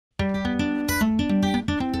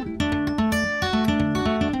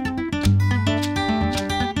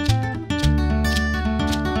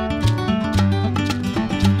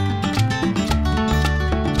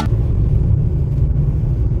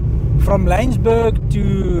From Laingsburg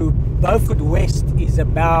to Beaufort West is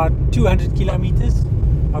about 200 kilometers,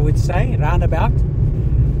 I would say, roundabout.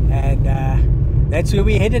 And that's where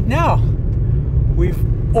we're headed now.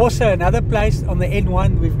 We've also another place on the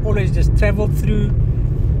N1 we've always just traveled through,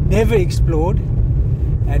 never explored,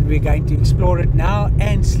 and we're going to explore it now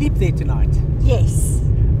and sleep there tonight. Yes.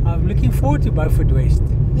 I'm looking forward to Beaufort West.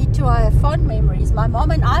 Me too, I have fond memories. My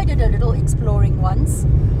mom and I did a little exploring once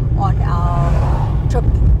on our trip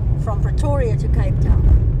from Pretoria to Cape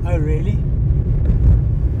Town. Oh really?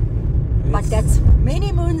 But that's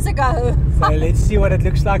many moons ago. So let's see what it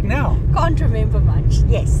looks like now. Can't remember much,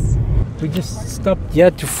 yes. We just stopped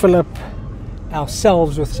here to fill up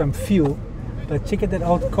ourselves with some fuel. But check out that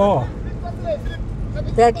old car.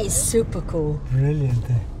 That is super cool. Brilliant.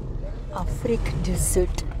 Afrique du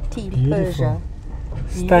Sud, Teal Beautiful. Persia.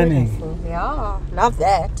 Stunning. Beautiful. Yeah, love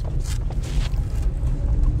that.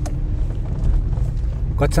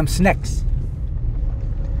 Got some snacks.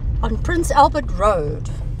 On Prince Albert Road.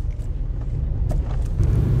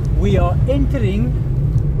 We are entering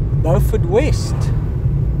Beaufort West.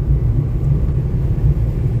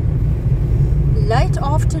 Late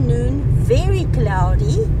afternoon, very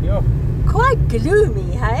cloudy. Yeah. Quite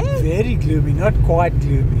gloomy, hey? Very gloomy, not quite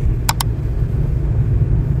gloomy.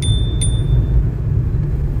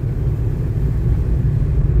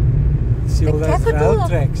 See all those rail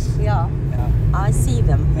tracks? Yeah, I see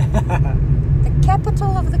them. The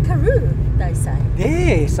capital of the Karoo, they say.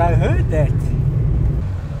 Yes, I heard that.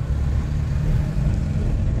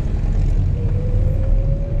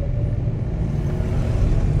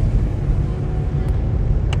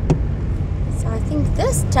 So I think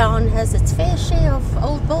this town has its fair share of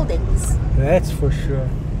old buildings. That's for sure.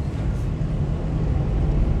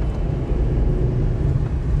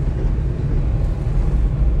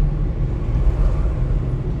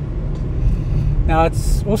 Now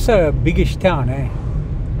it's also a biggish town, eh?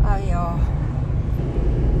 Oh yeah.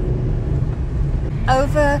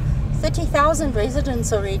 Over 30,000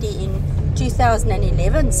 residents already in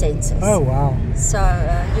 2011 census. Oh wow. So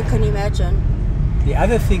you can imagine. The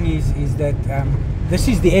other thing is that this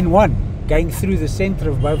is the N1 going through the center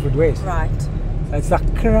of Beaufort West. Right. So it's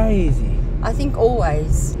like crazy. I think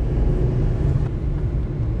always.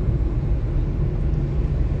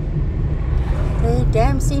 The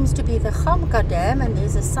dam seems to be the Gamka Dam, and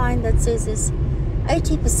there's a sign that says it's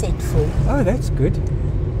 80% full. Oh, that's good.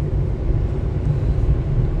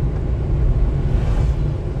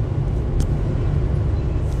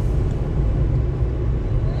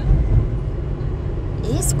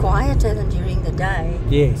 It is quieter than during the day.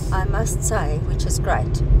 Yes. I must say, which is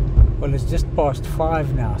great. Well, it's just past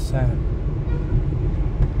 5 now, so...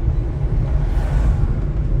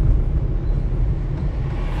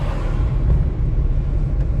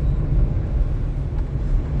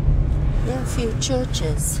 There are a few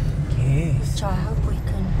churches, Yes. which I hope we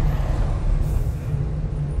can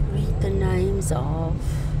read the names of.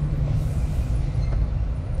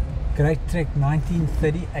 Great Trek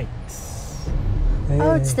 1938.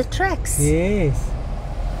 Oh, it's the tracks. Yes.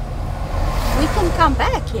 We can come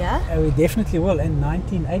back here. We definitely will, in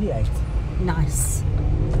 1988. Nice.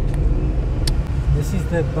 This is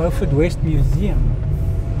the Beaufort West Museum.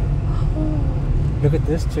 Look at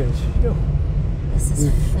this church. Yo. This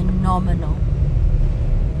is phenomenal.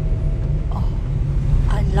 Oh,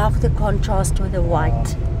 I love the contrast with the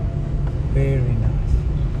white. Very nice.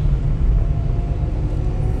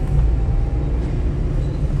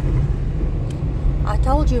 I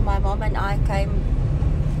told you my mom and I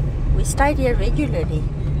we stayed here regularly,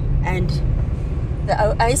 and the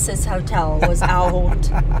Oasis Hotel was our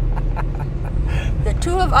haunt. The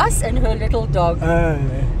two of us and her little dog.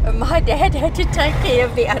 My dad had to take care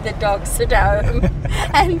of the other dogs at home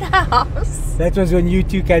and the house. That was when you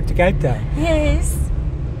two came to Cape Town. Yes.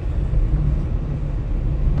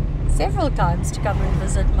 Several times to come and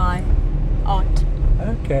visit my aunt.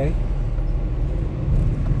 Okay.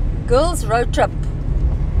 Girls' road trip.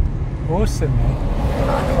 Awesome, man.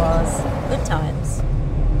 It was. Good times.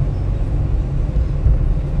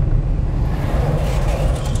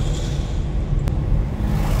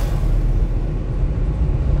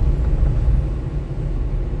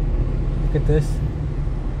 Look at this.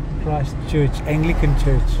 Christ Church, Anglican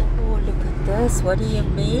Church. Oh, look at this. What do you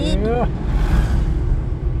mean? Yeah.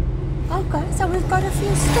 Okay, so we've got a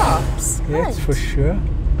few stops. That's Great. for sure.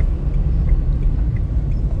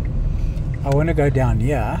 I want to go down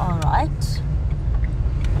here. All right.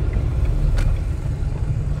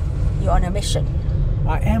 You're on a mission.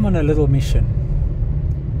 I am on a little mission.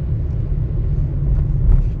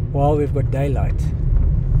 While we've got daylight.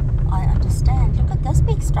 I understand. Look at this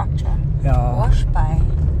big structure. Yeah. Wash bay.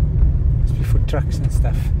 trucks and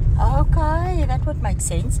stuff. Okay, that would make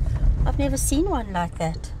sense. I've never seen one like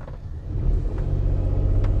that.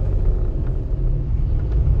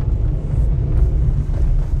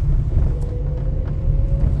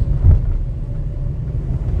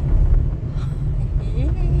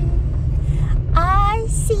 I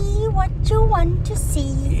see what you want to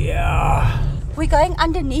see. Yeah. We're going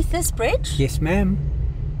underneath this bridge? Yes, ma'am.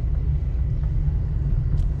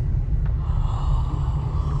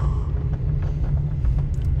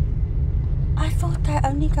 I thought they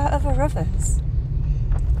only go over rivers.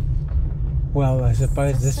 Well, I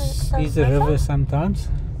suppose this is a river sometimes.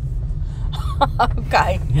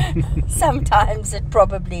 Okay. Sometimes it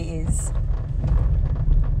probably is.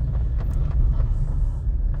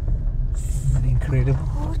 Incredible.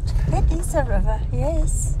 What? It is a river,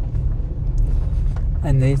 yes.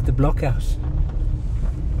 And there's the blockhouse.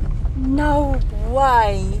 No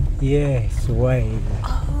way. Yes, way.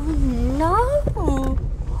 Oh no.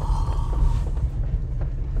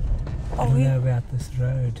 I don't know about this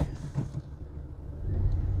road.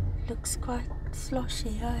 Looks quite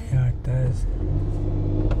sloshy, eh? Yeah, it does.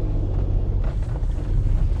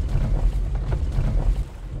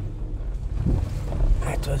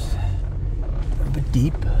 That was a bit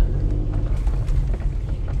deep.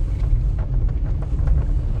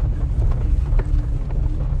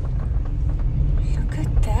 Look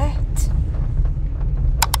at that.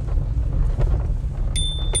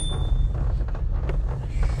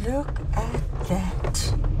 Look at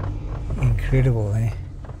that. Incredible, eh?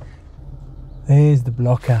 There's the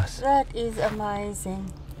blockhouse. That is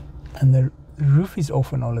amazing. And the roof is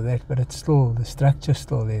off and all of that, but it's still, the structure's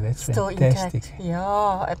still there. That's Still fantastic. intact.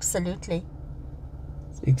 Yeah, absolutely.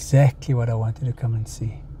 It's exactly what I wanted to come and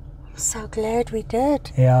see. I'm so glad we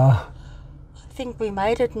did. Yeah. I think we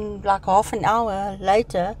made it in like half an hour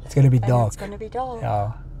later. It's going to be And dark. it's going to be dark.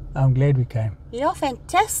 Yeah. I'm glad we came. You're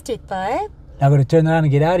fantastic, babe. Now I've got to turn around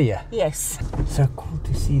and get out of here. Yes. So cool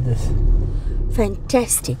to see this.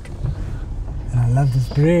 Fantastic. And I love this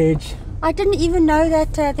bridge. I didn't even know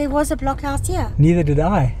that there was a blockhouse here. Neither did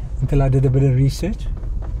I until I did a bit of research.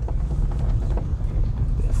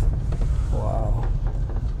 Wow.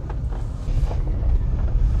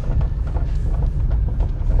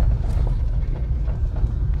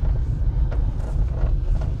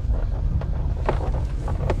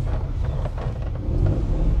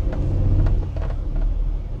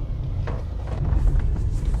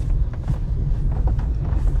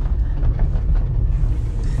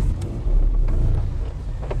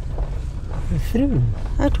 Through.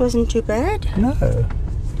 That wasn't too bad. No.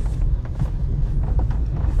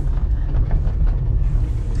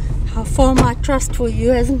 How far my trust for you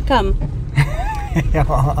hasn't come.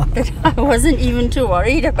 That I wasn't even too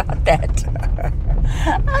worried about that.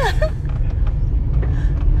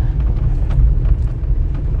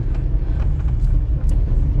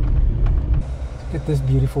 Look at this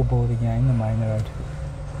beautiful building here in the main road.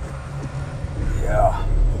 Yeah.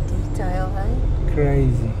 The detail, eh?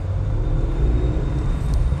 Crazy.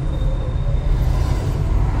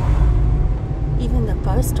 Even the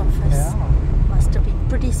post office must have been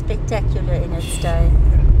pretty spectacular in its day.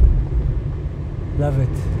 Love it.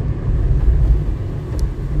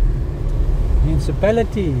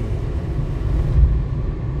 Municipality.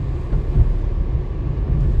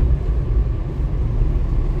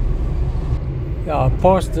 Yeah, I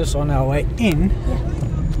passed this on our way in,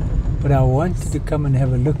 but I wanted to come and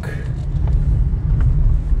have a look.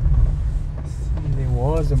 There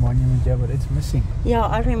was a monument here, but it's missing. Yeah,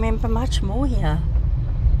 I remember much more here.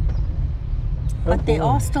 Oh But there boy.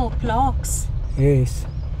 are still plaques. Yes.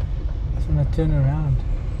 Just want to turn around.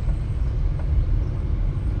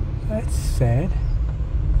 That's sad.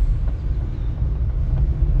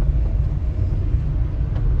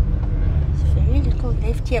 There's very little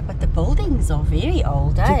left here, but the buildings are very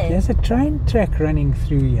old, eh? There's a train track running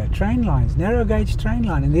through here. Train lines, narrow gauge train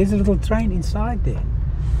line, and there's a little train inside there.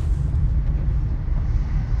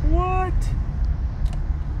 What?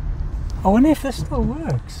 I wonder if this still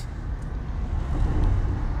works.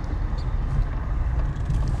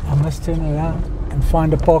 I must turn around and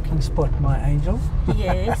find a parking spot, my angel.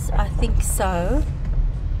 Yes, I think so.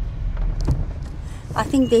 I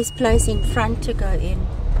think there's place in front to go in.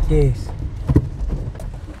 Yes.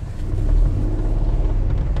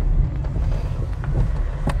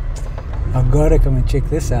 I've got to come and check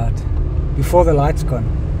this out before the light's gone.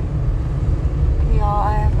 Yeah,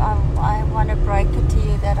 I want to break it to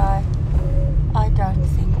you that I don't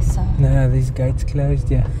think so. No, these gates closed,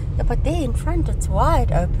 yeah. Yeah, but there in front it's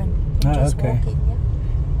wide open. You Oh, just okay. walk in here.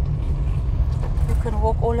 You can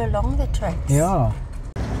walk all along the tracks. Yeah.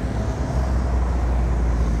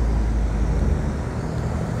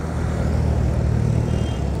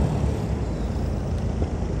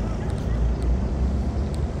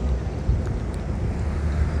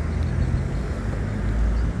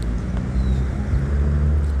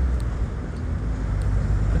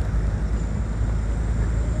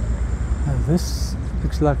 This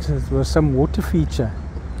looks like it was some water feature.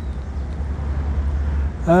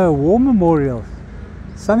 Oh, war memorial.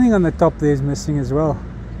 Something on the top there is missing as well.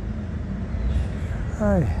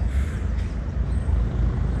 Oh.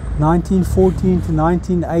 1914 to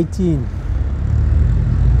 1918.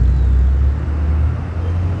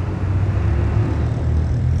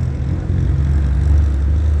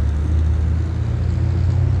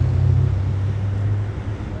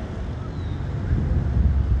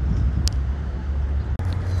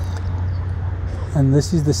 And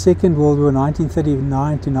this is the Second World War,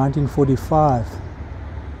 1939 to 1945.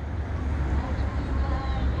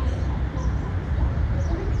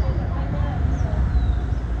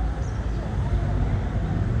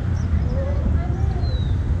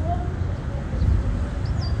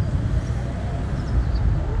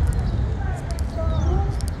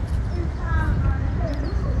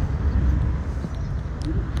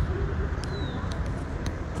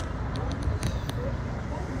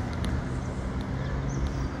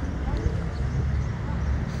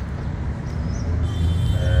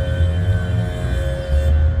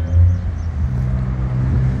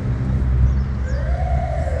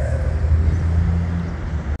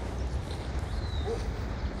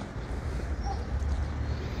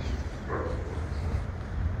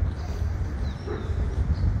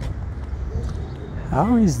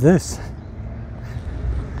 How is this?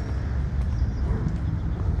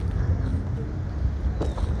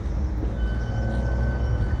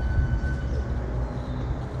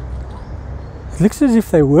 It looks as if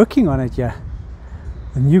they're working on it, yeah.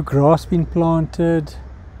 The new grass been planted.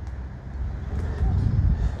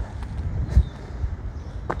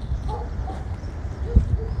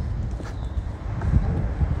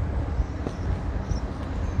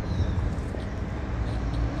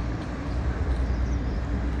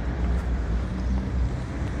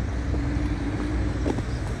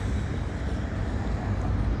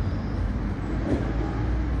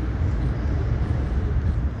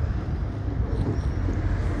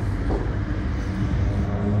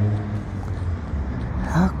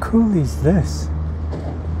 How cool is this? I'm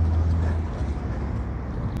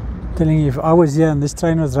telling you, if I was here and this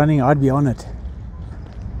train was running, I'd be on it.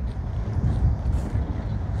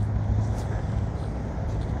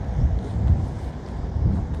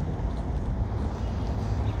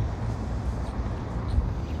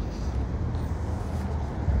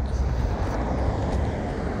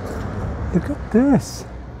 Look at this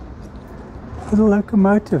little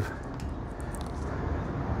locomotive.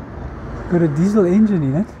 Got a diesel engine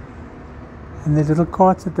in it, and there's little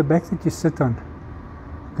carts at the back that you sit on.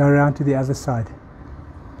 Go around to the other side.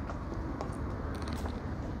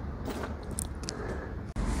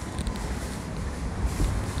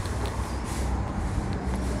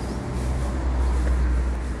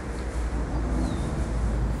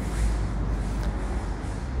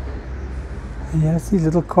 And here's these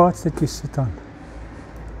little carts that you sit on.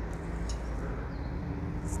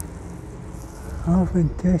 How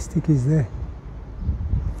fantastic is that?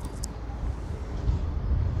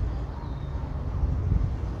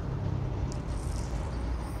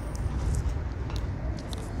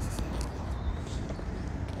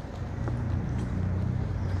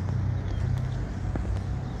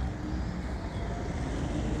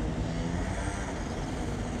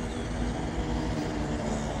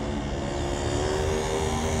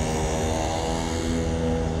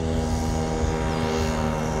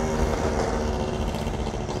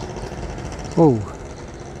 Whoa.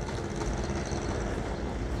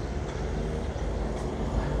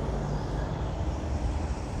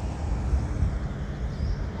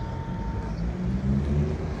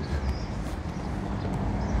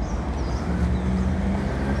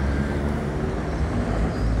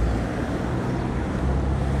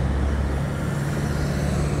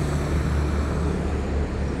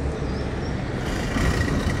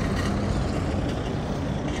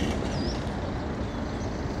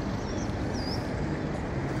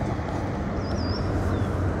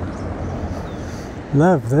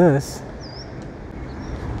 Love this.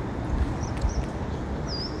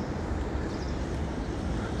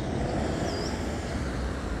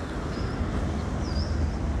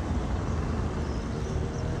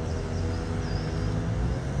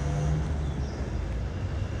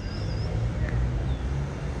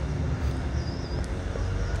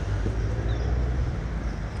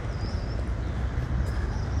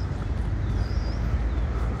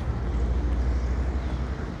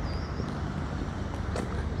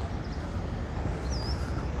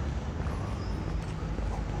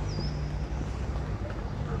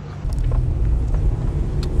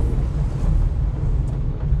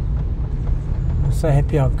 So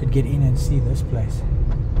happy I could get in and see this place.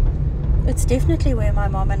 It's definitely where my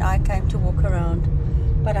mom and I came to walk around,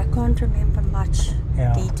 but I can't remember much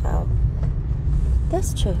detail.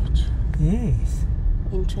 This church. Yes.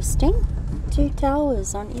 Interesting. 2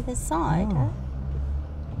 towers on either side. Oh. Huh?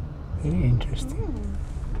 Very interesting.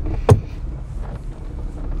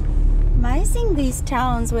 Amazing, these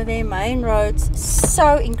towns with their main roads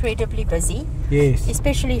so incredibly busy. Yes.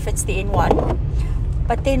 Especially if it's the N1.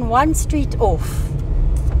 But then one street off.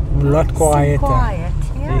 A lot quieter. Quiet,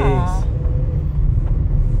 yeah. Yes.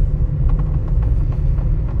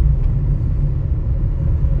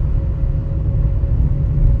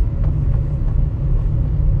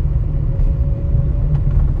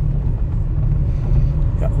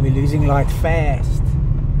 We're losing light fast.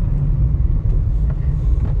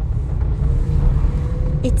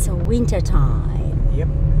 It's a winter time. Yep.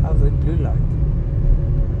 How's that blue light?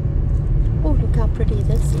 Oh, look how pretty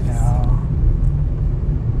this is. Yeah.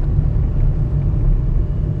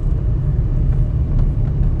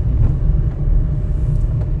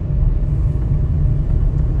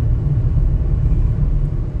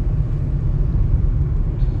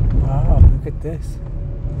 Wow, look at this.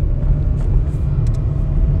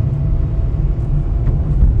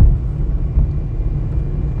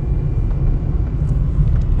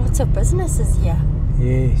 Lots of businesses here.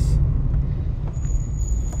 Yes.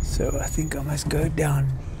 So I think I must go down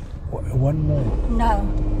one more. No.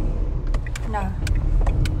 No.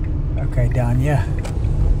 Okay, down here.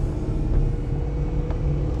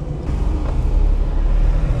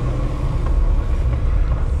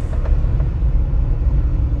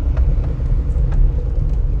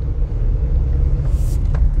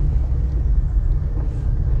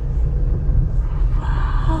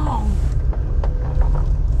 Oh.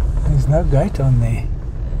 There's no gate on there.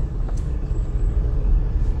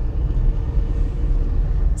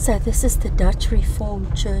 So this is the Dutch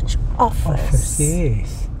Reformed Church office.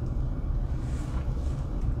 Yes.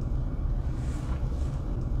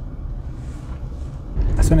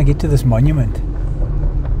 I just want to get to this monument.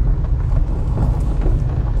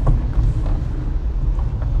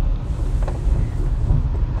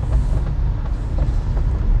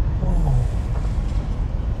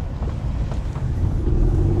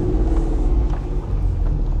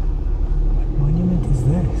 What monument is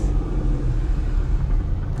this?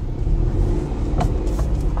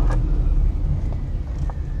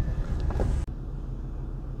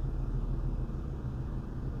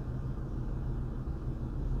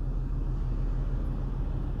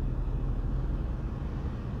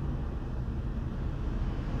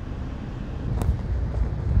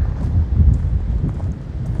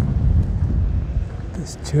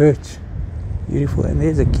 This church, beautiful, and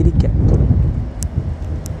there's a kitty cat.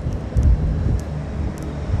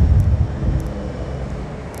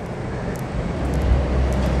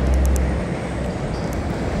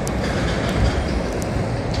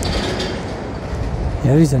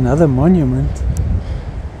 There is another monument.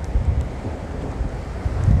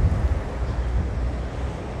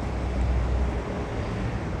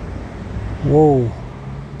 Whoa,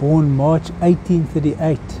 born March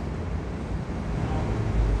 1838.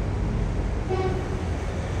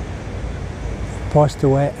 Passed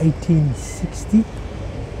away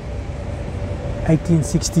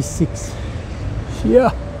 1866.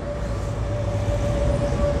 Yeah.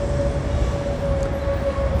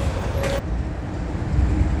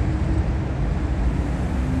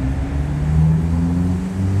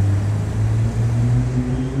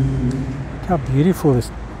 How beautiful this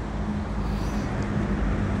is.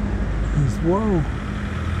 Whoa.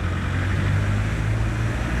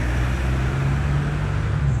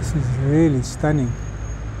 This is really stunning.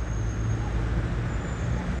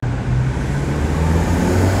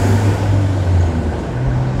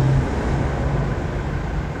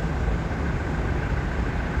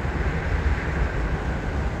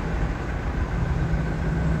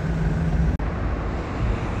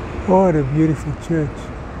 What a beautiful church.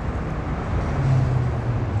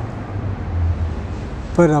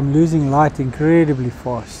 But I'm losing light incredibly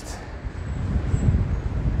fast.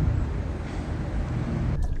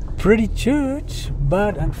 Pretty church,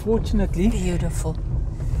 but unfortunately Beautiful.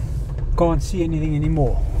 can't see anything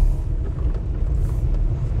anymore.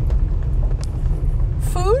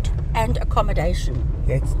 Food and accommodation.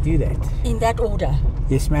 Let's do that. In that order.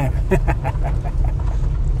 Yes, ma'am.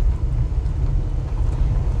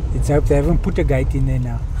 Let's hope they haven't put a gate in there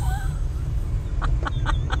now.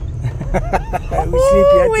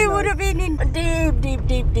 We would have been in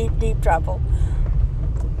deep trouble.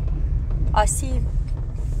 I see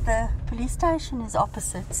the police station is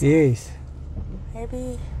opposite. So Yes,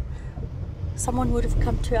 maybe someone would have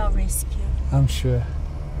come to our rescue. I'm sure.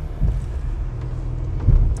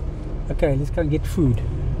 Okay, let's go and get food.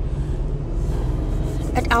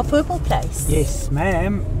 At our purple place. Yes,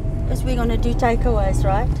 ma'am. Because we're going to do takeaways,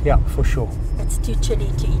 right? Yeah, for sure. It's too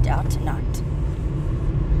chilly to eat out tonight.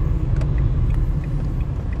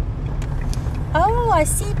 Oh, I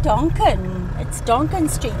see Donkin. It's Donkin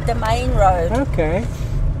Street, the main road. Okay.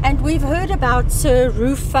 And we've heard about Sir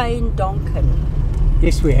Rufain Donkin.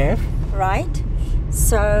 Yes, we have. Right?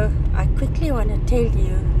 So I quickly want to tell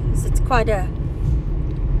you, 'cause it's quite a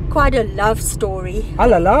love story. Ah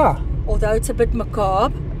la la. Although it's a bit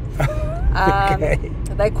macabre. Okay.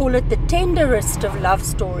 They call it the tenderest of love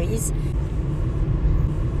stories.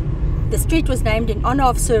 The street was named in honour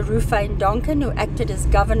of Sir Rufain Donkin, who acted as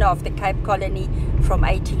governor of the Cape Colony from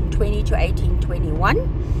 1820 to 1821.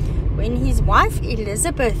 When his wife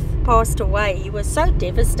Elizabeth passed away, he was so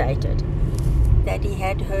devastated that he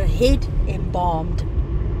had her head embalmed,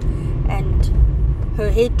 and her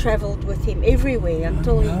head travelled with him everywhere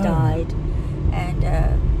until he died, and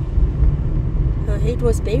her head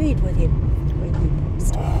was buried with him when he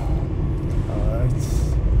passed away.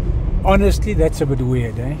 Honestly, that's a bit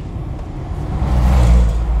weird, eh?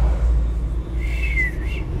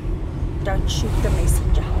 Don't shoot the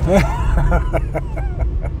messenger.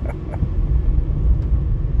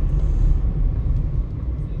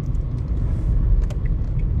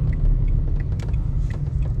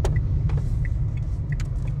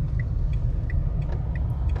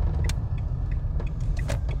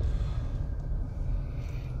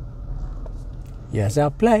 Here's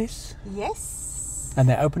our place. Yes. And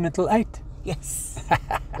they open until 8. Yes.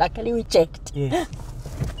 Luckily we checked. Yes.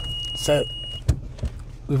 So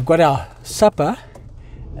we've got our supper,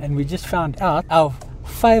 and we just found out our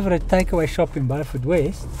favourite takeaway shop in Beaufort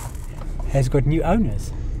West has got new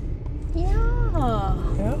owners. Yeah.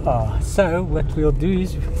 Yeah. So what we'll do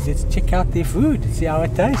is let's check out their food, see how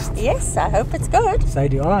it tastes. Yes, I hope it's good. So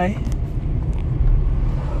do I.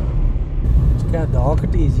 Check how dark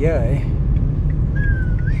it is here, eh?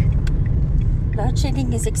 Load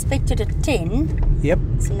shedding is expected at 10. Yep.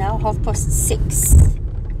 It's now 6:30.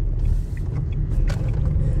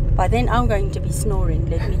 By then I'm going to be snoring,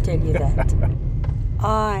 let me tell you that.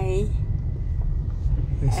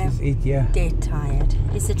 This is it, yeah. Dead tired.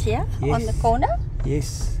 Is it here? Yes. On the corner?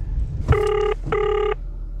 Yes.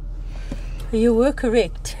 You were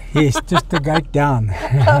correct. Yes, just the gate down.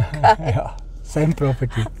 Okay. Yeah, same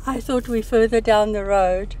property. I thought we further down the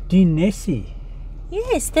road. Nessie.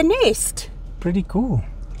 Yes, the nest. Pretty cool.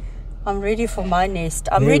 I'm ready for my nest.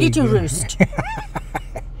 I'm There ready we to go. roost.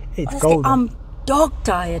 It's Honestly, cold. I'm dog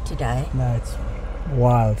tired today. No, it's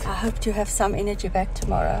wild. I hope to have some energy back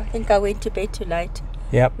tomorrow. I think I went to bed too late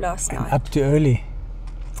Yep. last And night. up too early.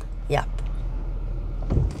 Yep.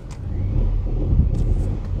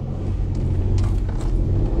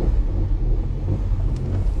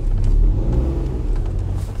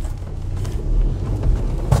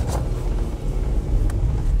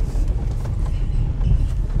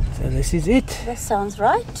 So this is it. That sounds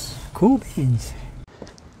right. Cool beans.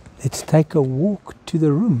 Let's take a walk to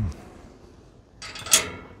the room.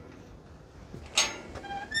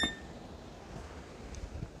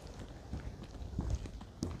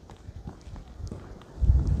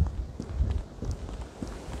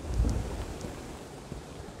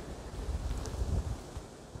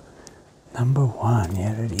 Number 1,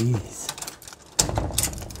 here it is.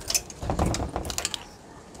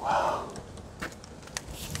 Wow.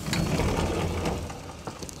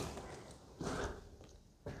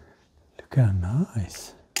 Look how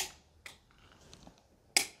nice.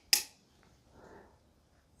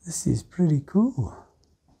 This is pretty cool.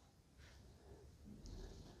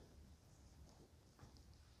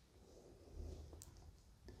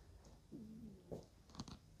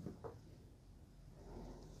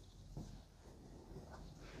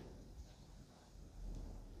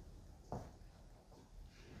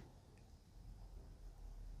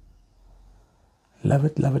 Love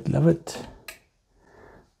it, love it, love it.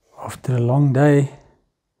 After a long day,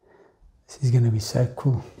 this is going to be so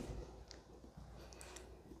cool.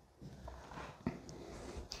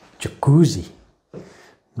 Jacuzzi,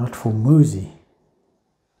 not for Moozy.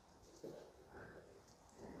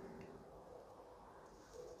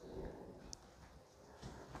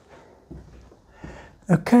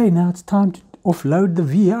 Okay, now it's time to offload the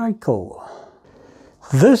vehicle.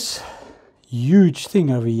 This huge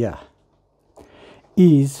thing over here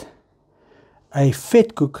is a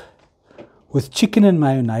fat cook with chicken and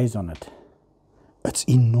mayonnaise on it. It's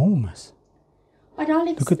enormous. But I'll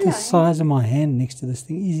Look at the explain. size of my hand next to this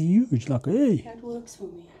thing. It's huge. Like, hey. That works for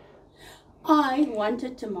me. I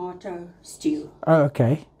wanted tomato stew, Oh,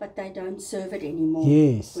 okay. but they don't serve it anymore.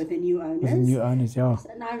 Yes. With the new owners. With the new owners, yeah.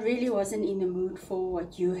 And I really wasn't in the mood for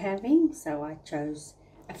what you're having, so I chose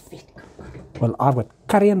a vet cook. Well, I've got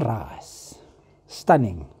curry and rice.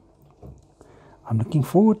 Stunning. I'm looking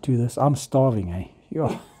forward to this. I'm starving, eh?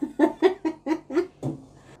 Yeah.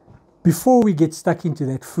 Before we get stuck into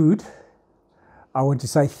that food, I want to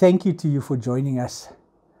say thank you to you for joining us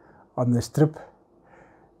on this trip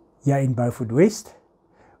here in Beaufort West.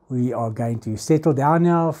 We are going to settle down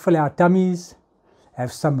now, fill our tummies,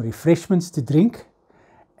 have some refreshments to drink,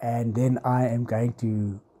 and then I am going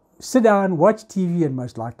to sit down, watch TV, and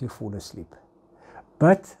most likely fall asleep.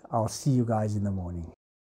 But I'll see you guys in the morning.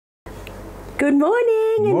 Good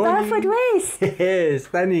morning in Beaufort West. Yes,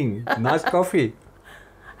 stunning. Nice coffee.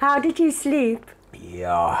 How did you sleep?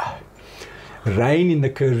 Yeah. Rain in the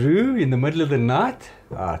Karoo in the middle of the night.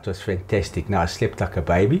 Ah, it was fantastic. Now I slept like a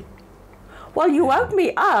baby. Well, you woke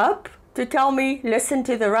me up to tell me, listen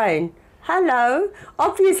to the rain. Hello.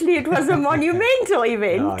 Obviously, it was a monumental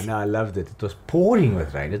event. No, I loved it. It was pouring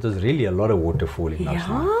with rain. It was really a lot of water falling last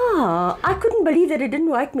night. Yeah, I couldn't believe that it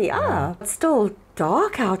didn't wake me up. It's still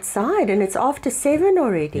dark outside and it's after 7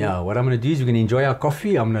 already. Yeah, what I'm going to do is we're going to enjoy our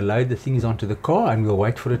coffee. I'm going to load the things onto the car and we'll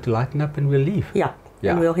wait for it to lighten up and we'll leave. Yeah,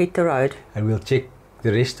 and we'll hit the road. And we'll check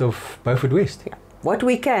the rest of Beaufort West. Yeah. What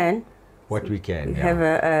we can. What we can. We have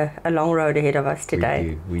a long road ahead of us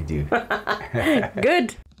today. We do.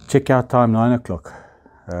 Good. Check-out time 9 o'clock.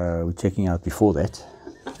 We're checking out before that.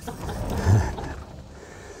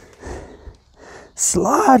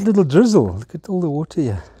 Slight little drizzle. Look at all the water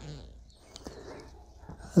here.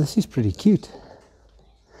 Oh, this is pretty cute.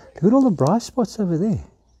 Look at all the bright spots over there.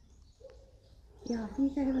 Yeah, I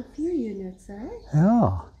think they have a few units, eh?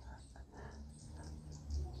 Yeah.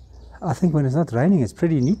 I think when it's not raining, it's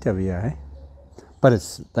pretty neat over here, eh? But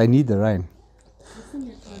they need the rain. Listen,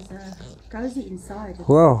 it was cozy inside. It's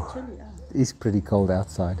Wow, chilly out. it's pretty cold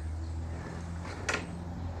outside.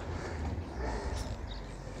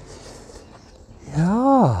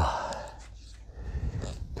 Yeah.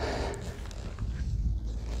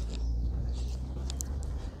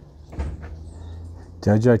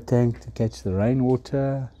 Jojo tank to catch the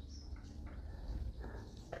rainwater.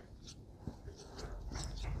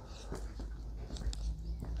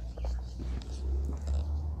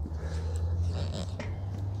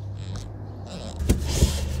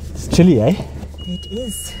 It's chilly, eh? It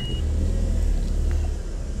is.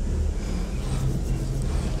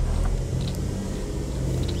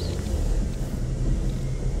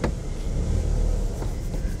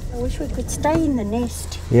 I wish we could stay in the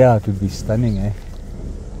nest. Yeah, it would be stunning, eh?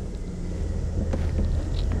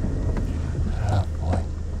 Oh boy.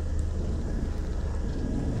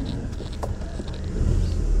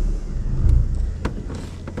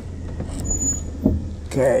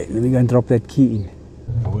 Okay, let me go and drop that key in.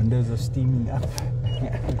 The windows are steaming up.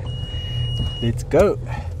 Let's go.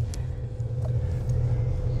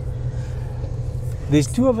 There's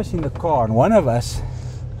two of us in the car, and one of us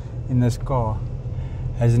in this car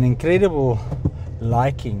has an incredible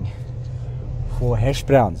liking for hash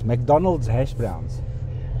browns, McDonald's hash browns.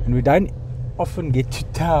 And we don't often get to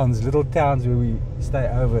towns, little towns where we stay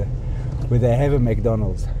over, where they have a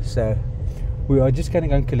McDonald's. So we are just going to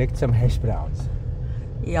go and collect some hash browns.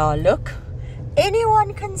 Yeah, look.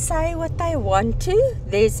 Anyone can say what they want to.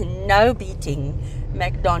 There's no beating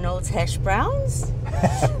McDonald's hash browns.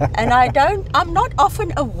 And I'm not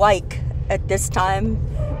often awake at this time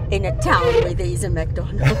in a town where there is a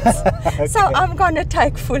McDonald's. Okay. So I'm going to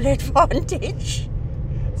take full advantage.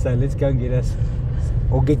 So let's go and get us,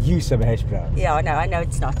 or get you some hash browns. Yeah, no, I know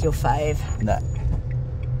it's not your fave. No.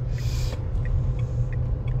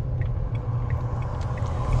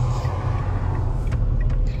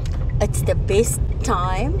 It's the best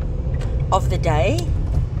time of the day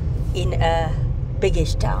in a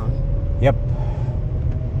biggish town. Yep.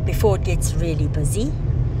 Before it gets really busy.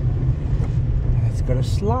 It's got a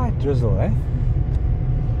slight drizzle, eh?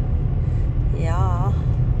 Yeah.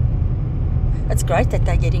 It's great that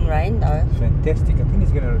they're getting rain though. Fantastic. I think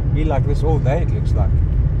it's going to be like this all day, it looks like.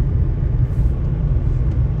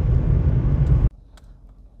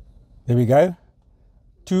 There we go.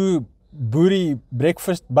 2 booty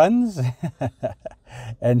breakfast buns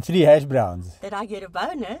and 3 hash browns. Did I get a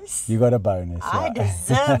bonus? You got a bonus. I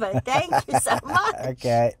deserve it. Thank you so much.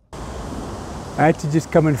 Okay. I had to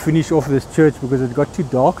just come and finish off this church because it got too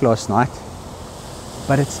dark last night.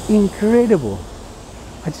 But it's incredible.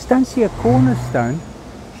 I just don't see a cornerstone.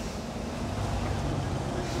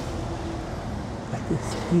 But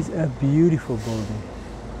this is a beautiful building.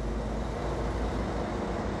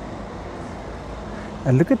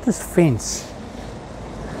 And look at this fence.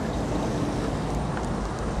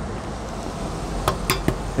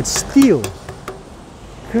 It's steel.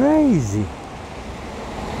 Crazy.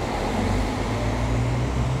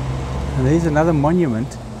 And there's another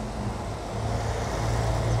monument.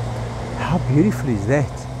 How beautiful is that?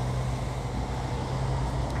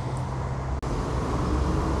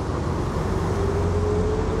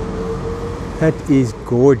 That is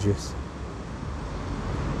gorgeous.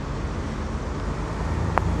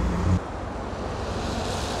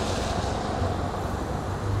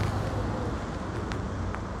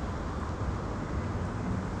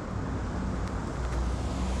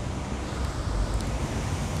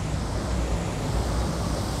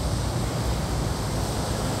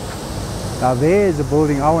 Now there's a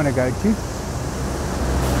building I want to go to.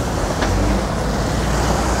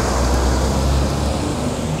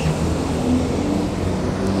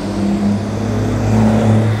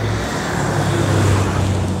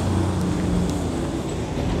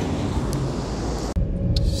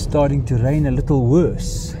 Starting to rain a little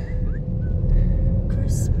worse.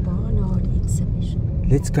 Chris Barnard exhibition.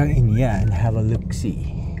 Let's go in here and have a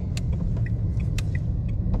look-see.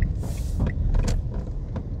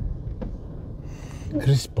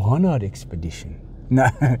 Chris Barnard expedition. No,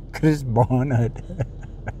 Chris Barnard.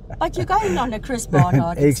 But you're going on a Chris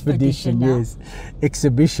Barnard expedition now. Yes.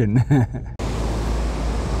 Exhibition.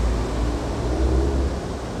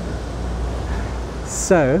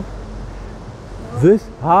 So, this,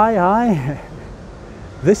 hi.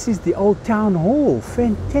 This is the old town hall.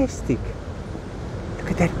 Fantastic.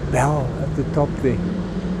 Look at that bell at the top there.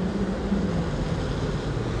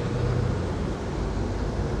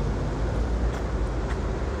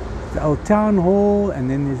 The old town hall, and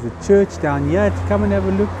then there's the church down here. To come and have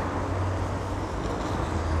a look.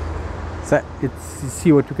 So let's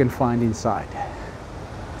see what we can find inside.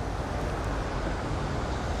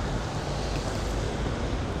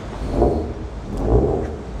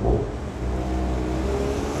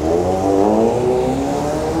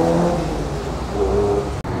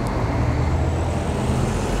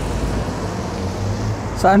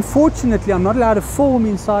 So unfortunately, I'm not allowed to film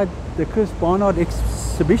inside the Chris Barnard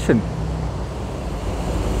exhibition,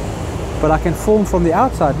 but I can film from the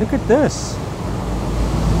outside. Look at this.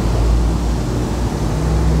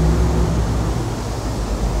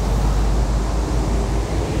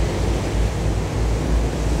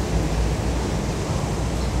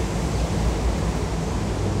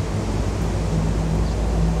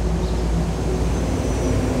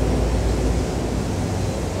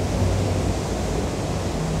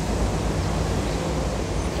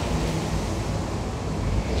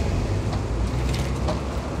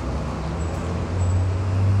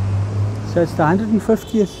 So it's the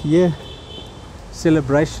 150th year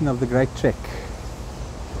celebration of the Great Trek.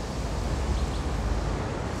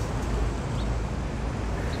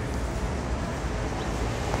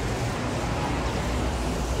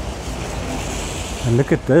 And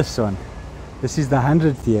look at this one. This is the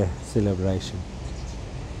 100th year celebration.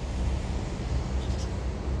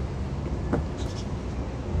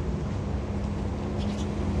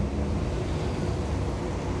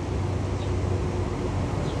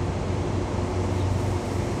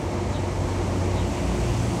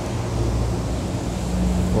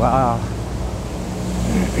 Wow.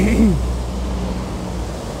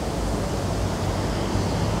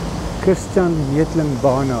 Christian Yetling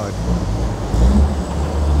Barnard.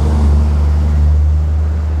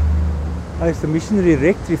 Oh, it's the missionary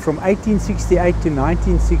rectory from 1868 to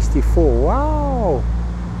 1964. Wow.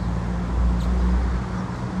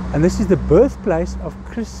 And this is the birthplace of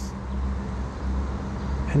Chris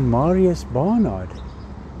and Marius Barnard.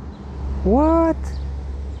 What?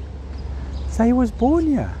 So he was born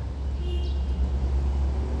here.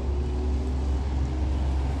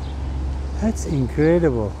 That's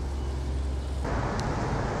incredible.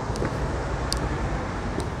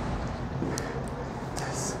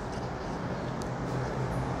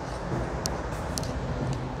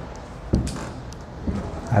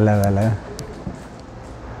 Hello, hello.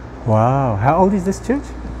 Wow, how old is this church?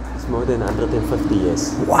 It's more than 150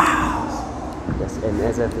 years. Wow. Yes, and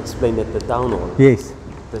as I've explained at the town hall, Yes.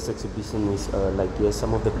 this exhibition is like here's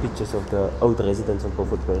some of the pictures of the old residents of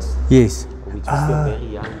Beaufort West, Yes. which were still very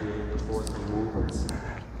young during the forced removals.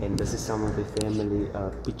 And this is some of the family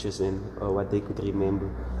pictures and what they could remember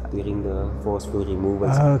during the forceful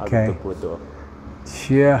removals out of the Beaufort.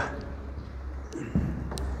 Sure.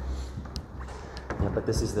 Yeah, but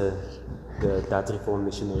this is the Dutch Reformed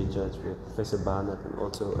Missionary Church where Professor Barnard and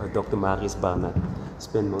also Dr. Marius Barnard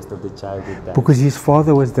spent most of the childhood time. Because his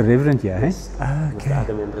father was the reverend here, Yes. eh? The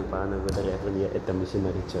other members of Barnard were the reverend here at the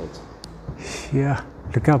missionary church. Yeah,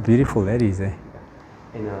 look how beautiful that is, eh?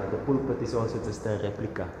 And the pulpit is also just a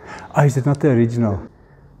replica. Oh, is it not the original?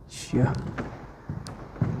 Sure.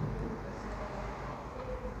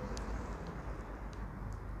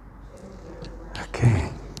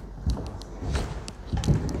 Okay.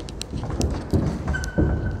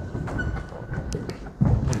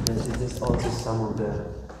 And this is also some of the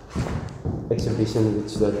exhibition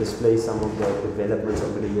which displays some of the developments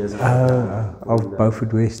over the years. Of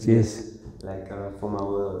Beaufort West, yes. Like from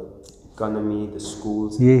our economy, the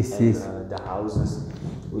schools, yes, and yes. The houses,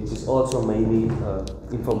 which is also mainly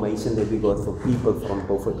information that we got for people from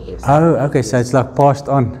Beaufort West. Oh, okay, so it's like passed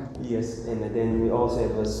on. Yes, and then we also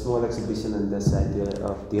have a small exhibition on this side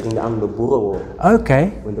during the Anglo-Boer War.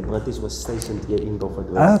 Okay. When the British was stationed here in Beaufort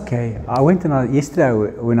West. Okay, I went and yesterday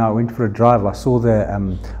when I went for a drive, I saw the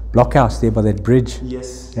blockhouse there by that bridge.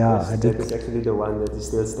 Yes, yeah, yes, I did. That is actually the one that is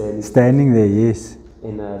still standing. Standing there, yes.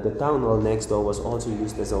 And the town hall next door was also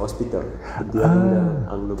used as a hospital during the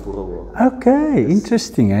Anglo-Boer War. Okay, yes.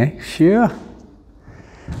 Interesting, eh? Sure.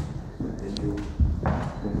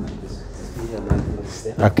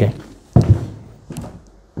 Okay.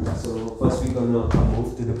 So first we're gonna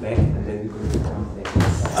move to the back and then we're gonna come back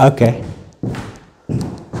inside. Okay.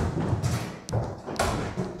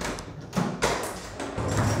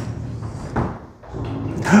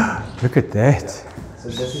 Look at that. So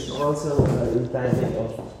this is also entirely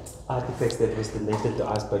of artifacts that was donated to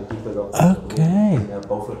us by people of in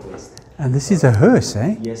Beaufort West. And this is a hearse,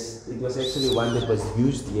 eh? Yes, it was actually one that was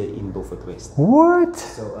used here in Beaufort West. What?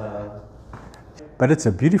 So, but it's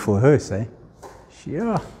a beautiful hearse, eh?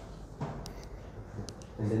 Sure.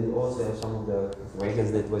 And then we also have some of the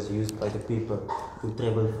wagons that was used by the people who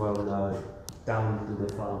traveled from town to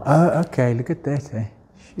the farm. Oh, okay, look at that, eh?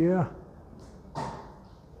 Sure.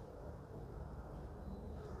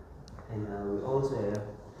 And we also have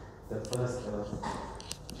the first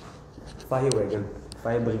fire wagon,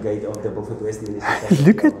 fire brigade of the Beaufort West municipality.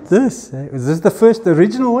 Look at this, eh? Was this the first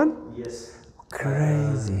original one? Yes.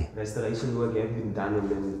 Crazy. Restoration work have been done and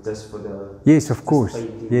then just for the... Yes, of course.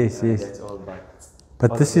 Painting, yes, yes. That's all,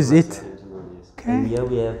 but this is it. Original, yes. Okay. And here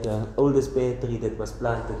we have the oldest pear tree that was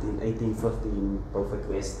planted in 1850 in Beaufort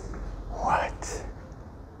West. What?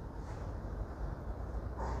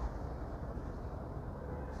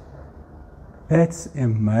 That's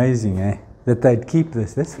amazing, eh? That they'd keep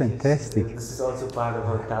this. That's fantastic. Yes, this is also part of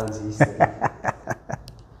our town's history.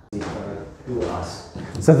 To us.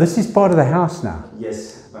 So this is part of the house now?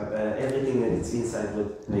 Yes, but everything that's inside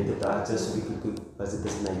was made to us just so we could visit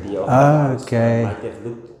this an idea of the house. Okay. Might have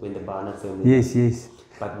looked when the Barnard family. Yes, yes.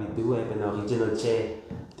 But we do have an original chair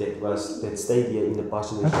that stayed here in the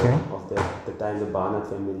parsonage of the time the Barnard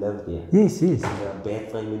family lived here. Yes, yes. And the bed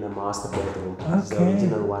frame in the master bedroom. It's the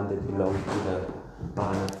original one that belonged to the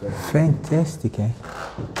Barnard family. Fantastic, eh?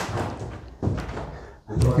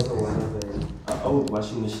 And also one of the old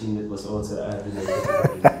washing machine that was also related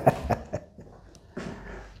to the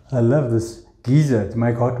I love this geyser to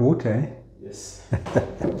make hot water, eh? Yes.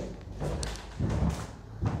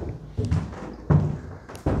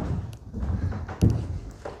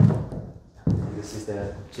 This is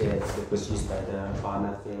the chair that was used by the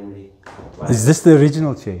Barnard family. Is this the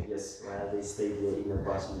original chair? Yes, while they stayed here in the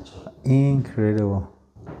parsonage. Incredible.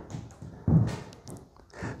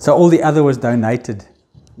 So all the other was donated?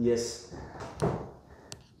 Yes.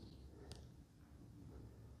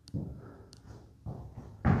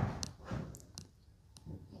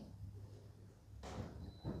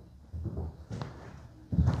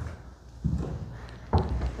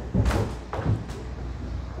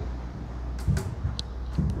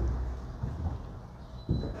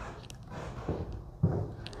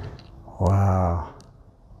 Wow.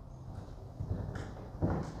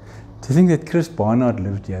 To think that Chris Barnard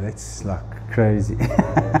lived here, that's like crazy.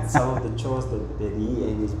 Some of the chores that he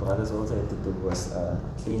and his brothers also had to do was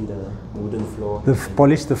clean the wooden floor.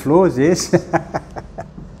 Polish the floors, yes.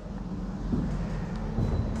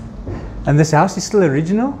 And this house is still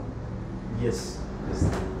original? Yes.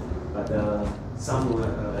 But some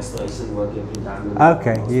restoration work have been done in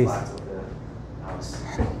okay, yes. parts of the house.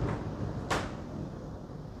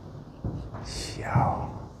 Wow.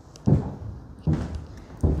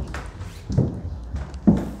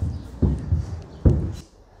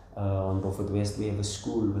 On Beaufort West, we have a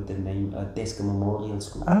school with the name Teska Memorial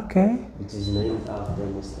School. Okay. Which is named after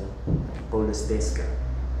Mr. Paulus Teska.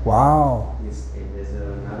 Wow. Yes, and there's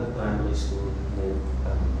another primary school named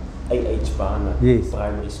A.H. Barnard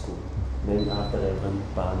Primary School, named after Reverend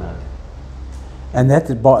Barnard. And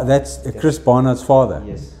that's Chris Barnard's father?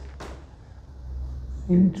 Yes.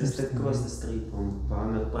 Just across the street from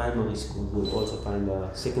Barnard Primary School, you'll also find a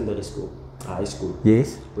secondary school. High School.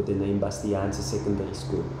 Yes. With the name Bastiaanse Secondary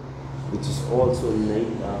School, which is also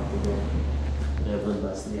named after the Reverend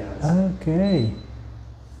Bastiaanse. Okay.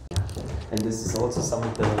 And this is also some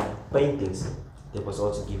of the paintings that was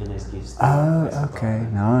also given as gifts. Oh, okay,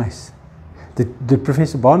 nice. Did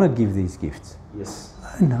Professor Barnard give these gifts? Yes.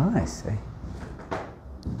 Oh, nice. Eh?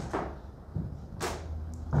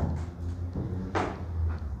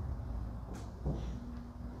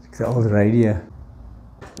 It's the old radio.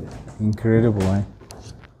 Incredible, eh?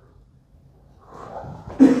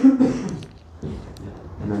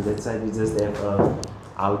 And on that side we just have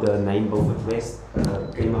how the name Beaufort West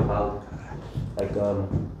came about. Like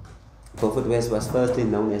Beaufort West was firstly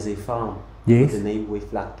known as a farm. Yes. With the name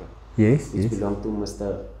Weeflakke. Yes, Which yes. belonged to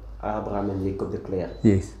Mr. Abraham and Jacob de Klerk.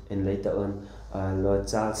 Yes. And later on, Lord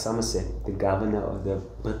Charles Somerset, the governor of the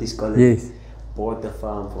British colony, Yes. bought the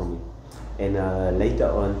farm from him. And later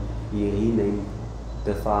on, he renamed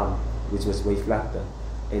the farm, which was Weeflakke,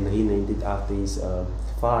 and renamed it after his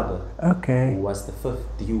father, Okay. who was the 5th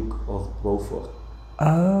Duke of Beaufort.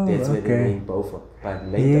 Oh, That's where the okay. name Beaufort. But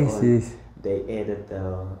later Yes, on, yes. they added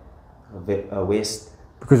West.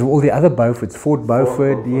 Because of all the other Beauforts, Fort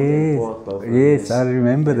Beaufort, Beaufort and yes. Port Beaufort, Yes, yes. I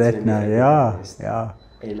remember That's that when now, they added yeah, West. yeah.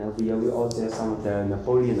 And here we also have some of the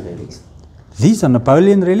Napoleon relics. These are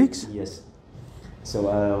Napoleon relics? Yes. So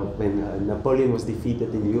when Napoleon was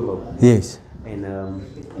defeated in Europe, Yes. and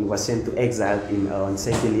he was sent to exile on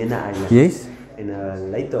St. Helena Island. Yes.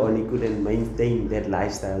 And later on he couldn't maintain that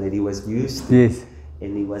lifestyle that he was used to. Yes.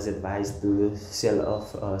 And he was advised to sell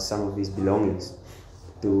off some of his belongings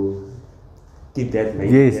to keep that,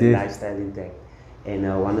 Yes, yes. lifestyle intact. And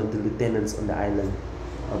one of the lieutenants on the island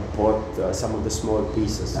bought some of the small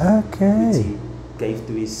pieces, which Okay. he gave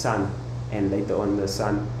to his son. And later on the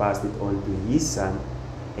son passed it on to his son,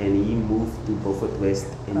 and he moved to Beaufort West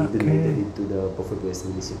and he donated it to the Beaufort West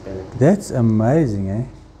municipality. That's amazing, eh?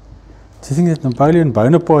 Do you think that Napoleon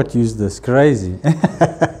Bonaparte used this? Crazy.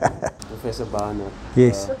 Professor Barnard.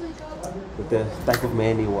 Yes. With the type of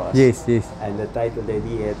man he was. Yes, yes. And the title that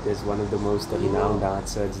he had is one of the most renowned heart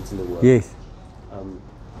surgeons in the world. Yes.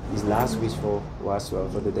 His last wish was for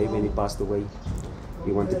the day when he passed away.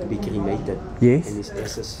 He wanted to be cremated. Yes. And his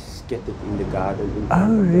ashes scattered in the garden. In Oh,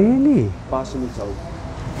 front of the really? parsonage house.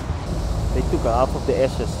 They took half of the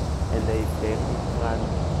ashes and they buried it in front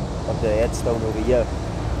of the headstone over here.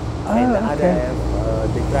 And the other okay.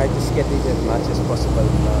 half, they tried to scatter it as much as possible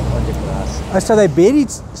on the grass. Oh, so they buried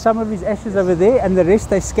some of his ashes over there and the rest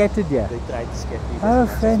they scattered here? They tried to scatter it Oh, as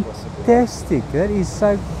much as possible. fantastic. That is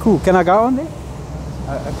so cool. Can I go on there?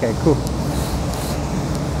 Oh, okay, cool.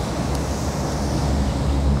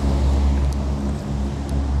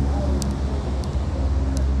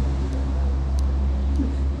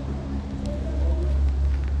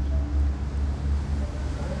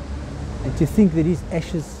 And to think that his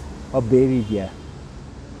ashes are buried here.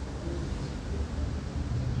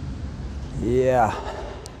 Yeah.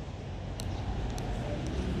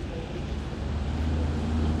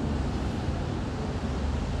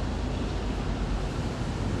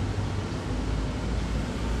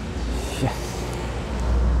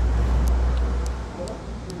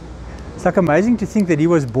 It's like amazing to think that he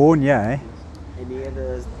was born here, eh? And he had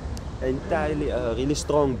an entirely really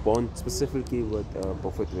strong bond, specifically with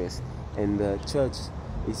Beaufort West. And the church,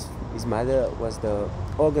 his mother was the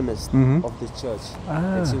organist of the church,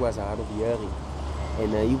 and she was hard of hearing.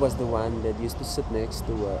 And he was the one that used to sit next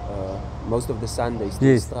to most of the Sundays to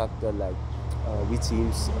instruct her, like which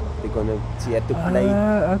hymns she had to play,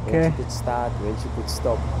 when she could start, when she could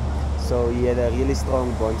stop. So he had a really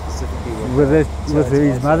strong bond specifically with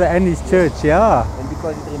his also. mother and his church, yeah. And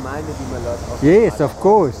because it reminded him a lot of his Yes, mother of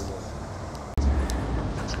course. also.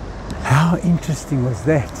 How interesting was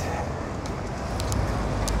that?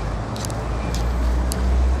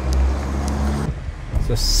 It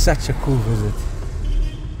was such a cool visit.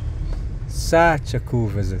 Such a cool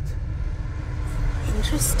visit.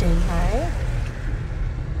 Interesting, hey?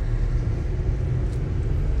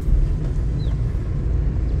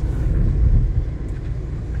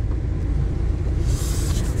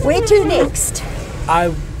 Where to next?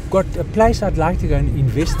 I've got a place I'd like to go and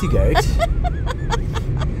investigate.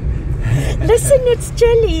 Listen, it's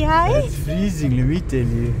chilly, hey? It's freezing, let me tell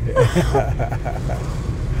you.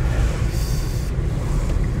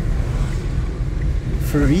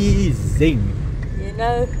 Freezing. You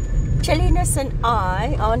know, chilliness and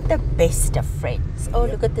I aren't the best of friends. Oh,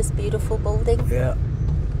 look at this beautiful building. Yeah.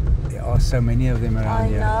 There are so many of them around I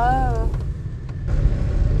here. know.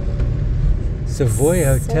 Savoy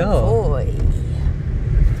Hotel. Savoy.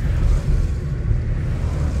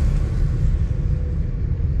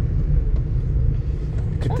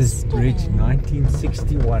 at this bridge,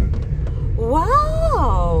 1961.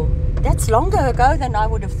 Wow! That's longer ago than I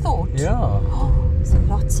would have thought. Yeah. Oh, there's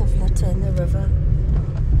lots of litter in the river.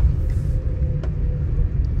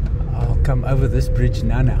 I'll come over this bridge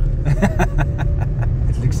now.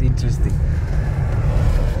 It looks interesting.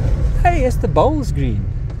 Hey, it's the bowls green.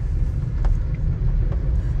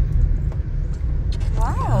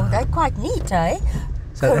 Wow, they're quite neat, eh?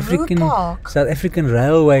 South Karoo South African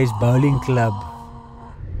Railways Bowling Club.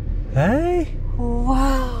 Hey?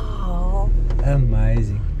 Wow.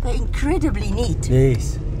 Amazing. They're incredibly neat.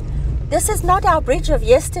 Yes. This is not our bridge of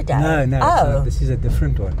yesterday. No, it's not. This is a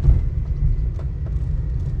different one.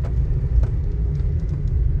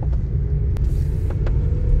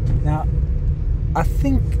 Now, I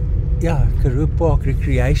think, yeah, Karoo Park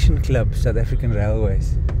Recreation Club, South African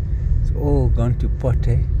Railways. It's all gone to pot,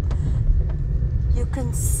 eh? You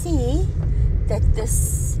can see that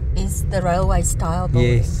this is the railway style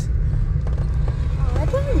building. Yes. I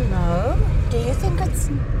don't know. Do you think it's...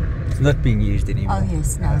 It's not being used anymore. Oh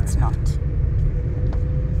yes, no, it's not.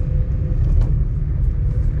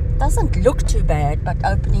 Doesn't look too bad, but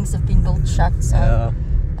openings have been built shut, so Yeah.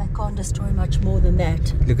 they can't destroy much more than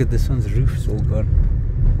that. Look at this one's roof, it's all gone.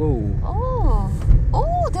 Whoa.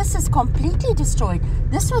 Oh, this is completely destroyed.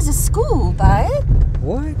 This was a school, babe.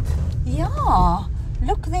 What? Yeah.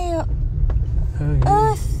 Look there. Oh,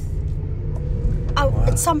 yeah. Earth. Oh, Wow.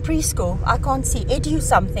 it's some preschool. I can't see. Edu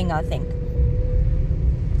something, I think.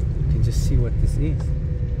 You can just see what this is.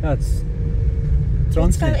 Oh, it's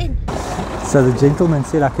Let's go Transnet. in. So the gentleman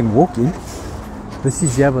said I can walk in. This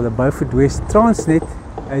is here by the Beaufort West Transnet.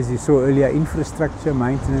 As you saw earlier, infrastructure,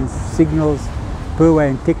 maintenance, signals, perway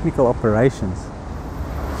and technical operations.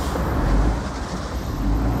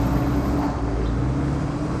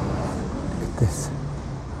 Look at this.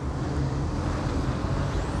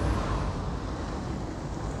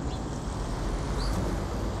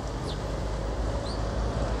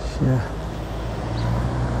 Yeah.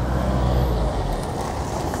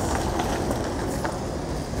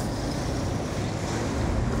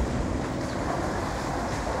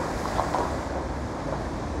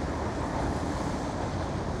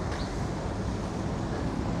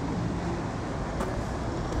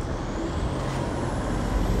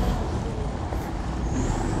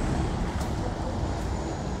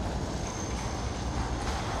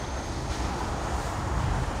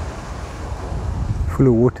 Full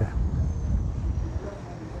of water.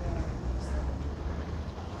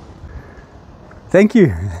 Thank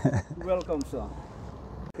you. Welcome, sir.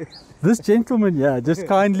 This gentleman, yeah, just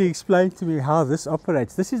kindly explained to me how this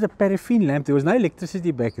operates. This is a paraffin lamp. There was no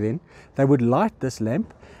electricity back then. They would light this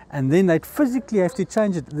lamp and then they'd physically have to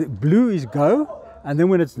change it. The blue is go, and then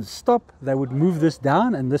when it's stop, they would move this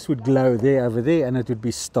down and this would glow there, over there, and it would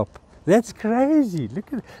be stop. That's crazy.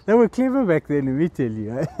 Look at it. They were clever back then, let me tell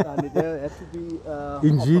you. Eh? And they have to be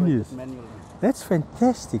Ingenious. operated manually. That's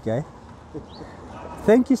fantastic, eh?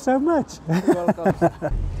 Thank you so much. You're welcome,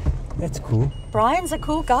 sir. That's cool. Brian's a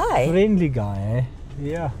cool guy. Friendly guy, eh?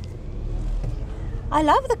 Yeah. I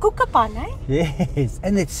love the kookapan, eh? Yes,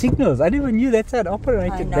 and it signals. I never knew that's how it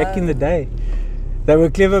operated back in know. the day. They were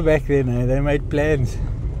clever back then, eh? They made plans.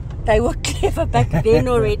 They were clever back then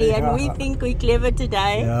already, and we Yeah. think we're clever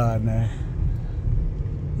today. Yeah, no.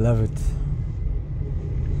 Love it.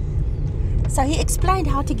 So he explained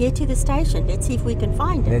how to get to the station. Let's see if we can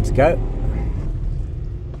find it. Let's go.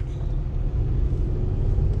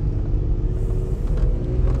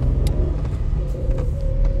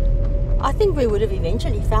 I think we would have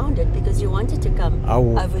eventually found it because you wanted to come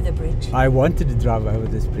Oh. over the bridge. I wanted to drive over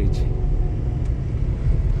this bridge.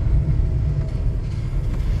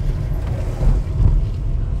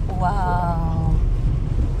 Wow.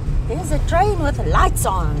 There's a train with lights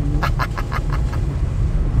on.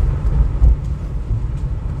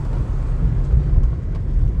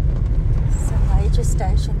 It's a major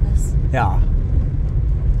station, this. Yeah.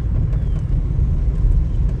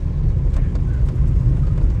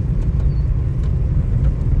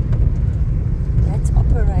 That's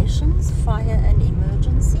operations, fire and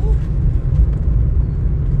emergency.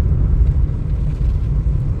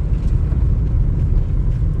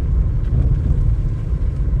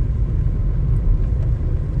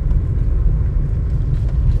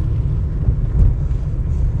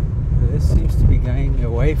 This seems to be going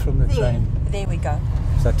away from the train. There we go.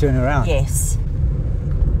 So I turn around. Yes.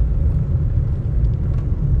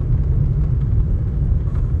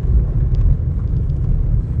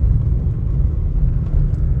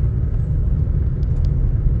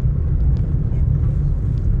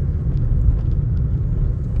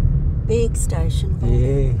 Big station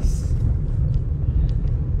building. Yes.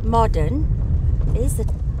 Modern, There's the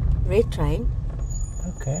red train.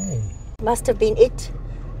 Okay. Must have been it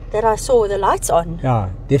that I saw the lights on. Yeah,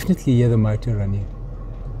 definitely hear the motor running.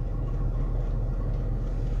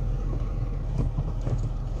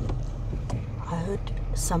 I heard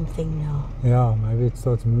something now. Yeah, maybe it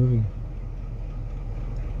starts moving.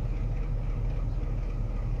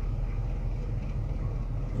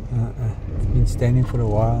 It's been standing for a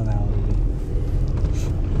while now already.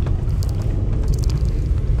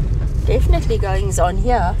 Definitely goings on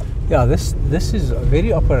here. Yeah, this is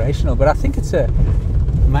very operational, but I think it's a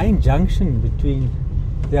main junction between,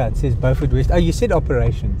 yeah, it says Beaufort West. Oh, you said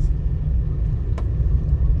operations.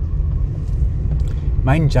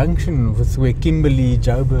 Main junction with where Kimberley,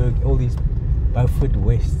 Joburg, all these Beaufort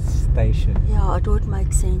West station. Yeah, it would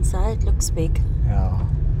make sense, eh? It looks big. Yeah.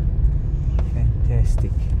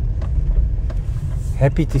 Fantastic.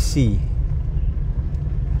 Happy to see.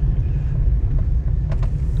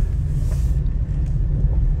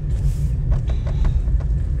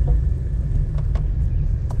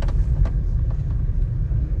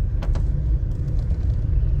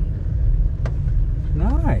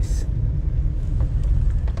 Nice.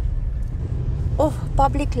 Oh,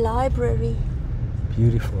 public library.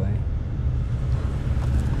 Beautiful, eh?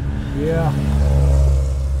 Yeah.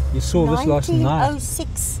 You saw this last night.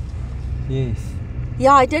 1906. Yes.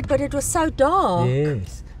 Yeah, I did, but it was so dark.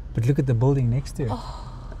 Yes. But look at the building next to it.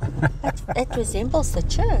 That resembles the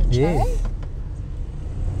church, Yes. eh?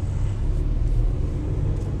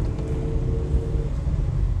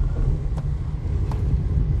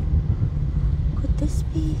 Could this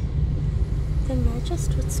be the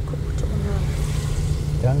magistrate's court or no?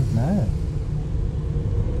 Don't know.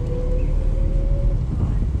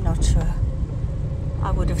 Not sure. I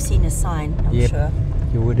would have seen a sign, I'm Yep. sure.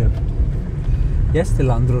 You would have. Yes, the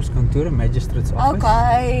Landroskantoor, magistrate's office.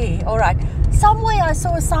 Okay, all right. Somewhere I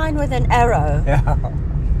saw a sign with an arrow. Yeah.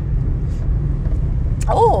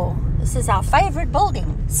 Oh, this is our favourite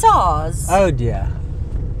building, SARS. Oh dear.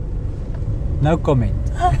 No comment.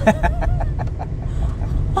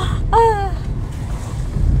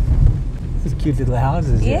 These cute little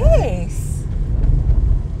houses. Yeah. Yes.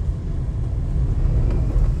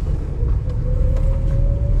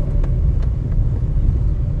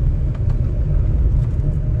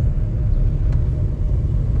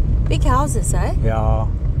 Big houses, eh? Yeah.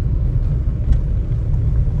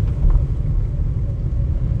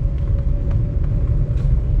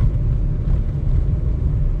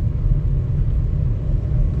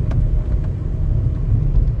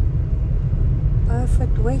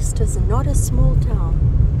 Beaufort West is not a small town.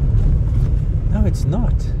 No, it's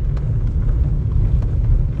not.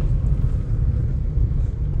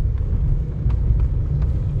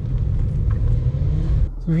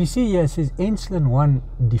 So if you see here, it says Enslin 1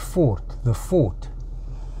 de Fort, the fort.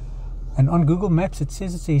 And on Google Maps, it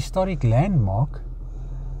says it's a historic landmark,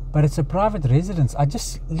 but it's a private residence. I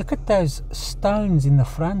just look at those stones in the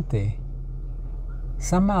front there.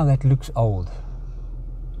 Somehow that looks old.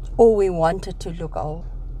 Or we want it to look old.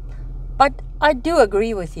 But I do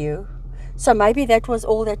agree with you. So maybe that was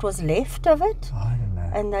all that was left of it. I don't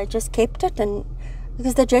know. And they just kept it. And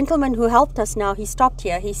because the gentleman who helped us now, he stopped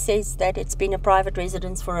here. He says that it's been a private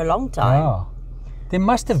residence for a long time. Yeah. There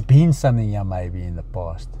must have been something here maybe in the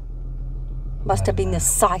past. Must have been the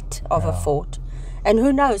site of a fort. And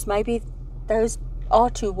who knows, maybe those are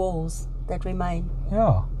two walls that remain.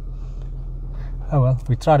 Yeah. Oh well,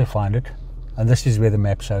 we try to find it. And this is where the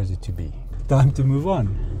map shows it to be. Time to move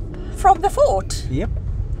on. From the fort? Yep.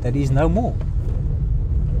 That is no more.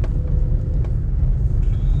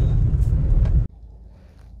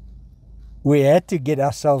 We had to get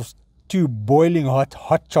ourselves 2 boiling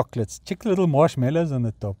hot chocolates. Check the little marshmallows on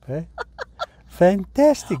the top, eh?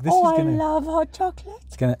 Fantastic. This is I gonna, love hot chocolate.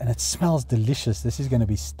 it's gonna, and it smells delicious. This is gonna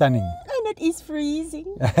be stunning. And it is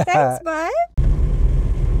freezing. Thanks, babe.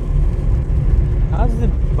 How's the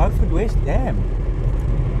Beaufort West Dam?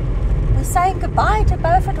 We're saying goodbye to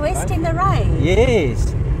Beaufort West in the rain.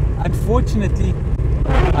 Yes. Unfortunately,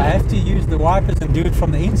 I have to use the wipers and do it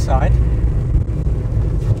from the inside.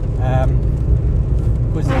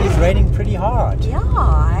 Because it is raining pretty hard. Yeah,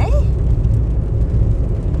 eh?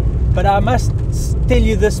 But I must tell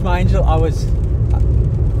you this, my angel, I was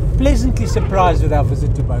pleasantly surprised with our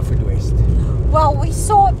visit to Beaufort West. Well, we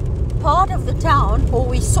saw part of the town, or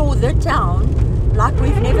we saw the town, like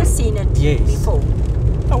we've never seen it before.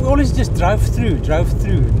 Oh, we always just drove through,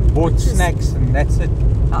 bought snacks, and that's it.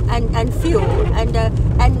 And fuel,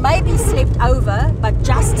 and maybe slept over, but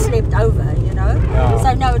just slept over, you know. Yeah.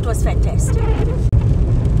 So no, it was fantastic.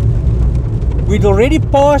 We'd already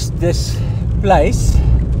passed this place,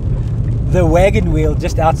 the wagon wheel,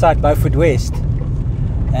 just outside Beaufort West,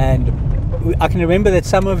 And I can remember that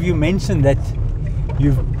some of you mentioned that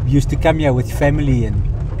you used to come here with family and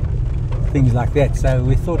things like that. So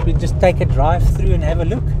we thought we'd just take a drive through and have a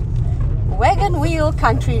look. Wagon Wheel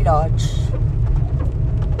Country Lodge.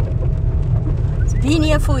 It's been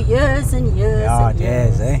here for years and years Yeah, and it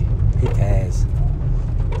years. has, eh? It has.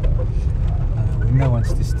 Window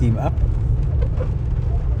wants to steam up.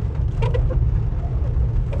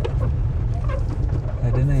 I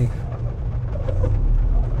don't know.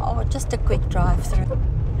 Oh, just a quick drive through.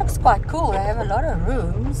 Looks quite cool. They have a lot of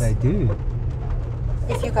rooms. They do.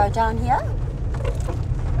 If you go down here,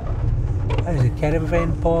 There's a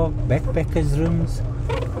caravan park, backpackers rooms.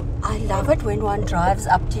 I love it when one drives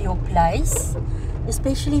up to your place,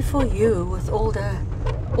 especially for you with all the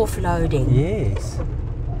offloading. Yes.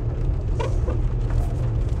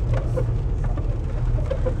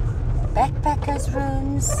 Backpackers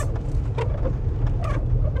rooms.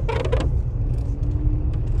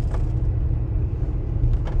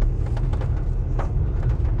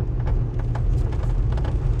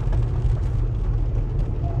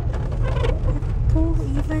 Pool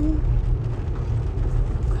even.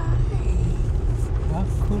 Okay. How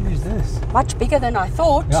cool is this? Much bigger than I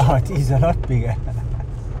thought. Oh, it is a lot bigger.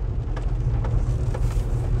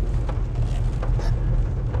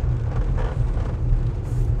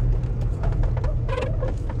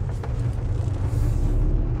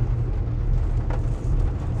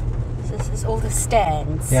 This is all the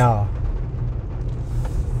stands. Yeah.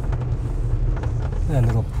 A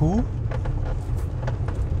little pool.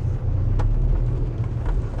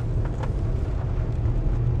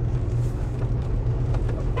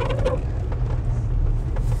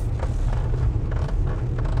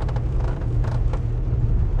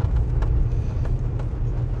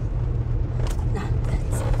 No,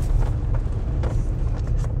 that's it.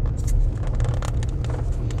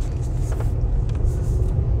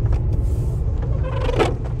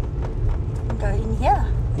 Go in here.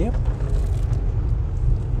 Yep.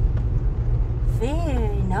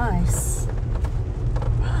 Very nice.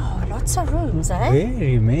 Wow, lots of rooms, eh?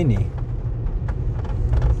 Very many.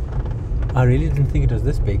 I really didn't think it was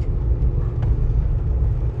this big.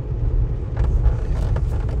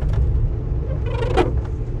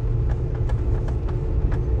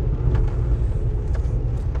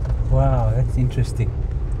 Wow, that's interesting.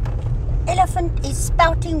 Elephant is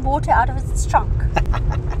spouting water out of its trunk.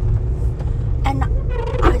 And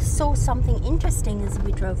I saw something interesting as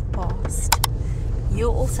we drove past.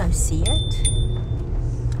 You'll also see it.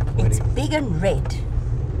 It's big and red.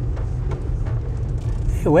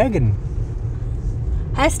 Hey, wagon.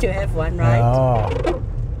 Has to have one, right? Oh,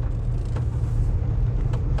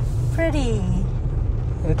 Pretty.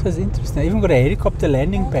 that was interesting. I even got a helicopter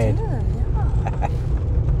landing They pad. do, yeah.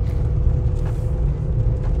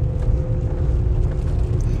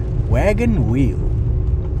 Wagon wheel.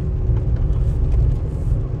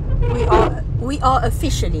 We are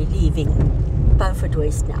officially leaving Beaufort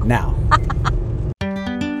West now. Now.